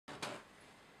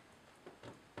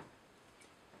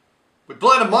We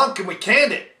bled a monk and we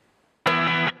canned it.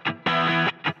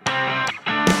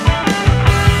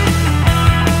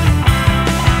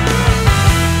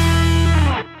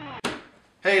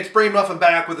 Hey, it's Brainmuffin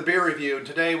back with a beer review. And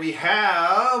today we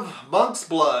have Monk's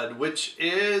Blood, which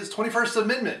is 21st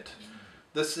Amendment.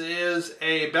 This is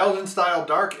a Belgian style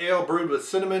dark ale brewed with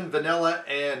cinnamon, vanilla,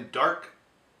 and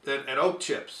oak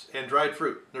chips and dried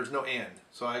fruit. There's no and,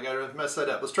 so I gotta mess that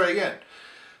up. Let's try again.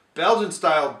 Belgian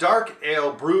style dark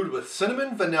ale brewed with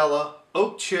cinnamon, vanilla,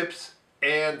 oak chips,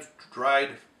 and dried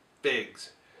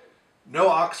figs. No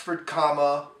Oxford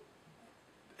comma,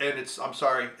 and it's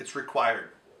required.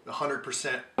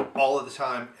 100% all of the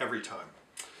time, every time.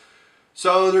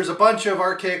 So there's a bunch of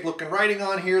archaic looking writing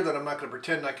on here that I'm not going to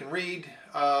pretend I can read.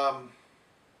 I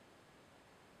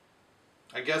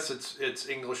guess it's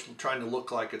English trying to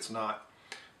look like it's not.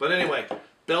 But anyway,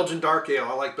 Belgian dark ale.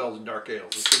 I like Belgian dark ale.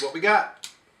 Let's see what we got.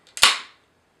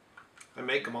 I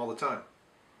make them all the time.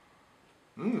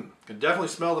 Can definitely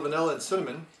smell the vanilla and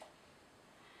cinnamon.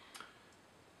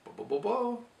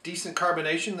 Decent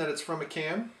carbonation that it's from a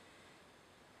can.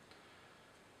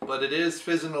 But it is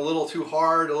fizzing a little too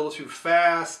hard, a little too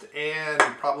fast, and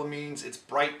probably means it's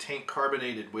bright tank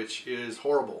carbonated, which is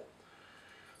horrible.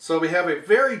 So we have a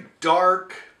very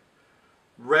dark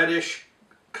reddish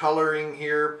coloring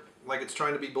here, like it's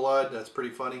trying to be blood. That's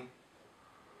pretty funny.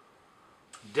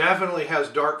 Definitely has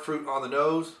dark fruit on the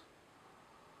nose.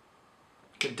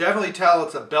 You can definitely tell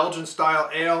it's a Belgian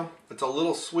style ale. It's a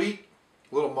little sweet,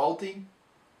 a little malty.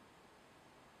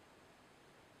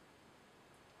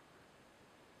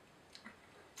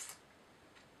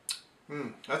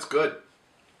 That's good.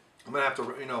 I'm going to have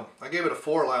to, I gave it a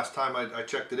 4 last time I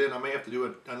checked it in. I may have to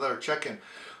do another check-in. I'm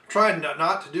trying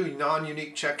not to do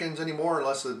non-unique check-ins anymore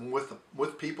unless it's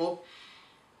with people.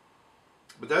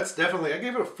 But that's definitely, I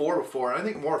gave it a 4 before. I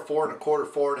think more 4 1/4,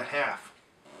 4 1/2.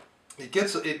 It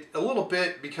gets it a little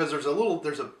bit because there's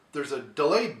a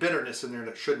delayed bitterness in there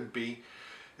that shouldn't be.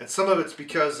 And some of it's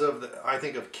because of, I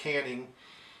think, of canning.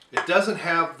 It doesn't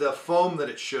have the foam that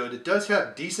it should. It does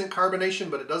have decent carbonation,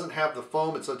 but it doesn't have the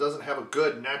foam. It doesn't have a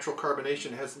good natural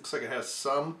carbonation. Looks like it has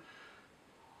some.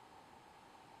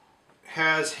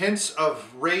 Has hints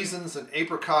of raisins and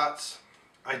apricots.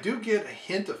 I do get a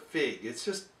hint of fig. It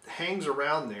just hangs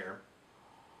around there.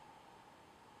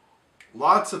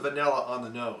 Lots of vanilla on the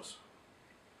nose.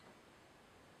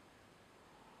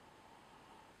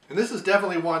 And this is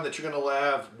definitely one that you're going to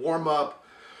have warm up.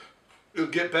 It'll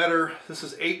get better. This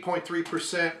is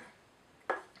 8.3%.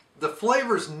 The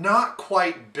flavor's not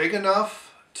quite big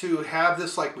enough to have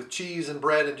this like with cheese and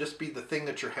bread and just be the thing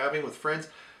that you're having with friends.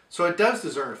 So it does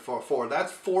deserve a 4.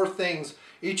 That's 4 things,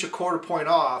 each a 1/4 point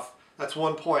off. That's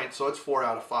 1 point, so it's 4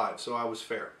 out of 5. So I was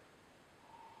fair.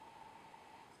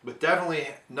 But definitely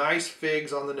nice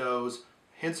figs on the nose,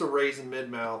 hints of raisin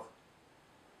mid-mouth.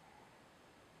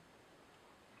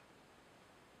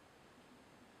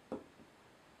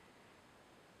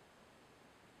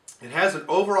 It has an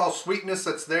overall sweetness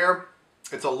that's there.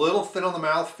 It's a little thin on the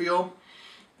mouthfeel.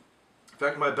 In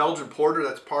fact, my Belgian porter,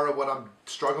 that's part of what I'm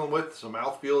struggling with. So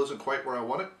mouthfeel isn't quite where I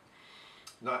want it.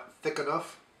 Not thick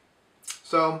enough.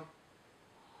 So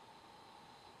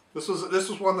this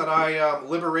was one that I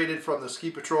liberated from the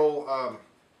Ski Patrol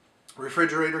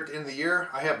refrigerator at the end of the year.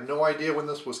 I have no idea when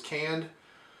this was canned.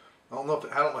 I don't know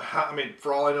how. I mean,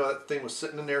 for all I know, that thing was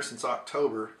sitting in there since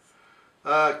October.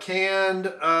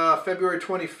 Canned February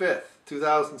 25th,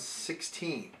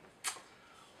 2016.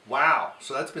 Wow,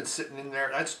 so that's been sitting in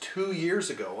there. That's 2 years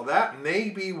ago. Well, that may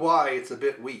be why it's a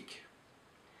bit weak.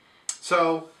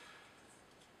 So,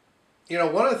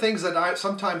 one of the things that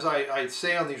sometimes I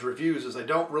say on these reviews is I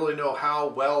don't really know how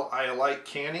well I like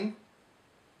canning.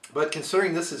 But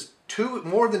considering this is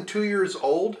more than 2 years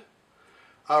old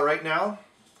right now,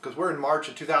 because we're in March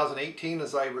of 2018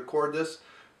 as I record this,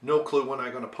 no clue when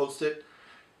I'm going to post it.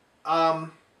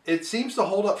 It seems to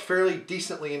hold up fairly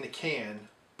decently in the can,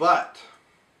 but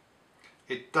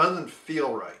it doesn't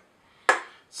feel right.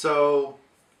 So,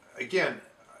 again,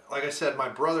 like I said, my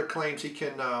brother claims he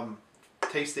can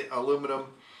taste the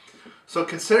aluminum. So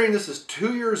considering this is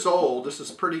 2 years old, this is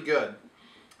pretty good.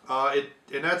 And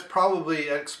that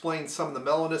explains some of the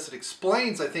mellowness. It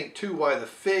explains, I think, too, why the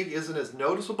fig isn't as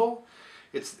noticeable.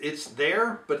 It's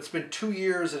there, but it's been 2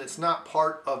 years and it's not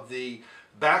part of the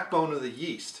backbone of the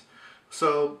yeast.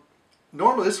 So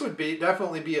normally this would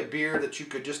definitely be a beer that you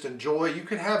could just enjoy. You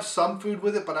could have some food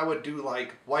with it, but I would do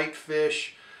like white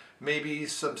fish, maybe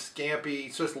some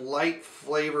scampi, just light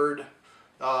flavored,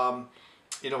 a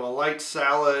light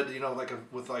salad,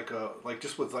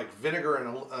 with vinegar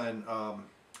and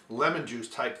lemon juice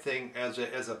type thing as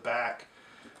a back.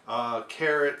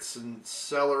 carrots and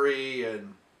celery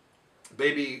and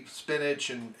baby spinach,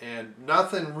 and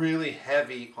nothing really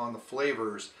heavy on the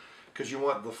flavors, because you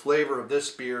want the flavor of this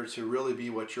beer to really be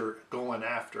what you're going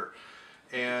after.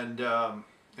 And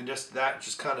just that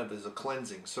just kind of is a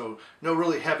cleansing. So no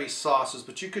really heavy sauces,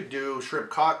 but you could do shrimp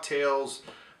cocktails,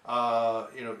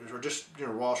 you know, or just, you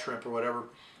know, raw shrimp or whatever.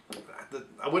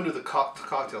 I wouldn't do the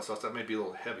cocktail sauce, that may be a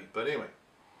little heavy, but anyway.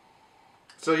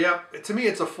 So yeah, to me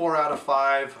it's a 4 out of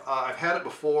 5. I've had it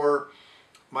before.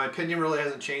 My opinion really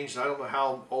hasn't changed. I don't know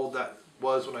how old that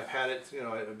was when I've had it. You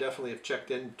know, I definitely have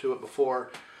checked into it before.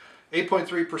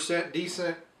 8.3%,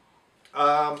 decent.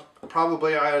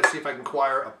 Probably I gotta see if I can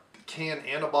acquire a can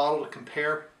and a bottle to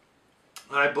compare.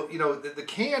 You know, the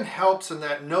can helps in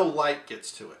that no light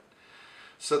gets to it,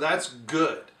 so that's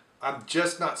good. I'm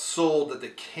just not sold that the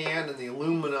can and the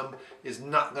aluminum is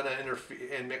not going to interfere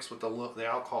and mix with the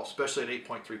alcohol, especially at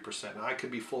 8.3%. Now, I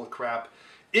could be full of crap.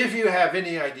 If you have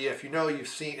any idea, if you know, you've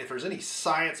seen, if there's any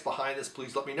science behind this,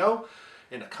 please let me know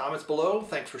in the comments below.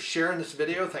 Thanks for sharing this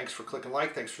video. Thanks for clicking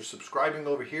like. Thanks for subscribing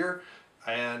over here.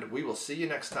 And we will see you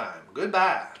next time.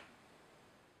 Goodbye.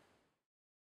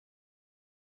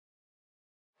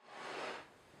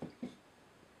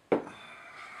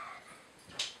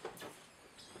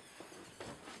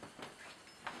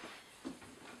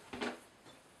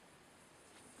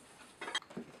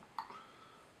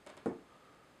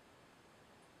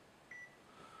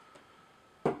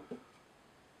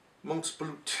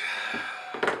 Monksblut.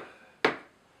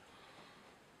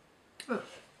 I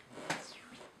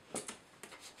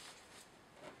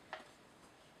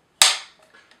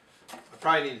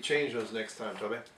probably need to change those next time, Toby.